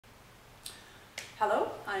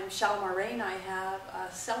Hello, I'm Shalimar Rain. I have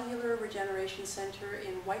a cellular regeneration center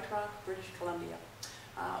in White Rock, British Columbia.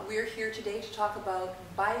 We're here today to talk about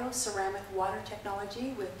bioceramic water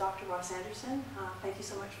technology with Dr. Ross Andersen. Thank you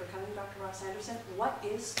so much for coming, Dr. Ross Andersen. What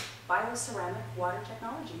is bioceramic water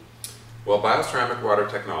technology? Well, bioceramic water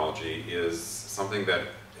technology is something that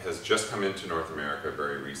has just come into North America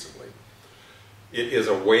very recently. It is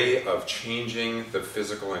a way of changing the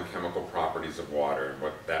physical and chemical properties of water. And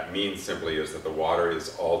what that means simply is that the water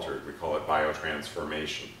is altered. We call it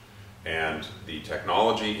biotransformation. And the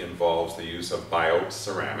technology involves the use of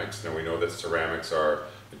bioceramics. Now we know that ceramics are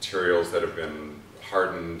materials that have been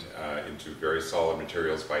hardened into very solid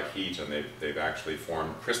materials by heat, and they've actually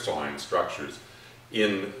formed crystalline structures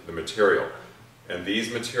in the material. And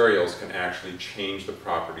these materials can actually change the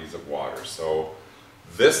properties of water. So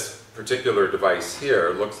this particular device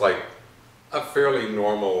here looks like a fairly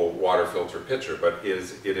normal water filter pitcher, but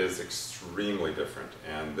it is extremely different.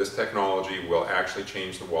 And this technology will actually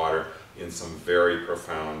change the water in some very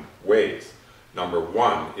profound ways. Number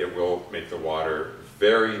one, it will make the water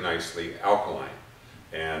very nicely alkaline.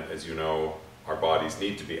 And as you know, our bodies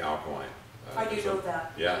need to be alkaline. How do you know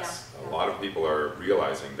that? Yes, yeah. A lot of people are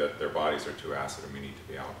realizing that their bodies are too acid and we need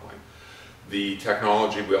to be alkaline. The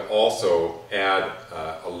technology will also add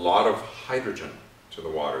a lot of hydrogen to the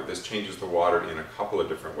water. This changes the water in a couple of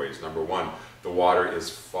different ways. Number one, the water is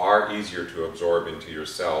far easier to absorb into your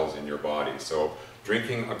cells in your body. So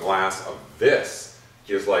drinking a glass of this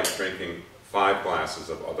is like drinking 5 glasses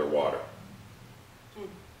of other water,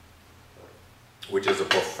 which is a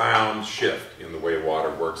profound shift in the way water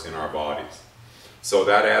works in our bodies. So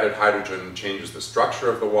that added hydrogen changes the structure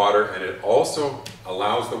of the water, and it also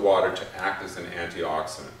allows the water to act as an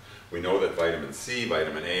antioxidant. We know that vitamin C,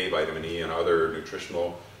 vitamin A, vitamin E, and other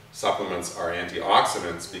nutritional supplements are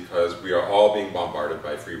antioxidants because we are all being bombarded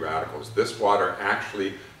by free radicals. This water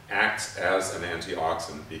actually acts as an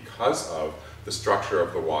antioxidant because of the structure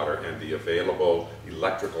of the water and the available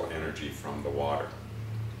electrical energy from the water.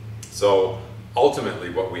 So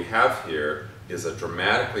ultimately what we have here is a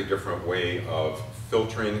dramatically different way of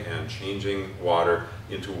filtering and changing water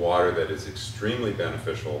into water that is extremely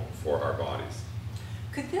beneficial for our bodies.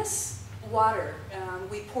 Could this water,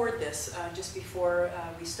 we poured this just before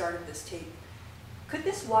we started this tape, could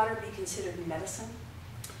this water be considered medicine?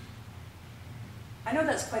 I know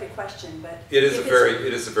that's quite a question, but it is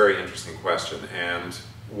a very interesting question, and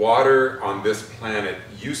water on this planet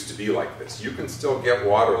used to be like this. You can still get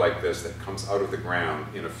water like this that comes out of the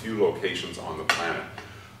ground in a few locations on the planet.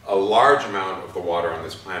 A large amount of the water on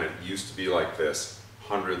this planet used to be like this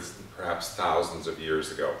hundreds, perhaps thousands of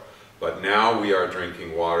years ago. But now we are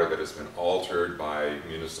drinking water that has been altered by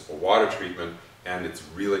municipal water treatment, and it's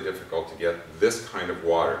really difficult to get this kind of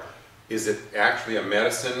water. Is it actually a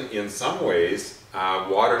medicine? In some ways,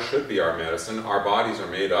 water should be our medicine. Our bodies are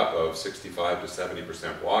made up of 65 to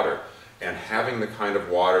 70% water, and having the kind of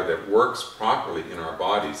water that works properly in our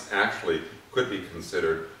bodies actually could be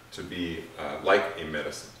considered to be like a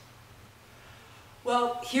medicine.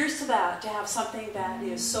 Well, here's to that, to have something that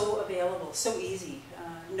is so available, so easy,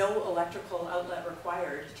 no electrical outlet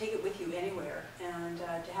required, to take it with you anywhere, and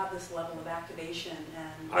to have this level of activation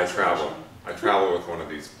and I travel with one of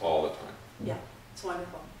these all the time. Yeah, it's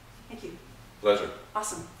wonderful. Thank you. Pleasure.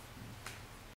 Awesome.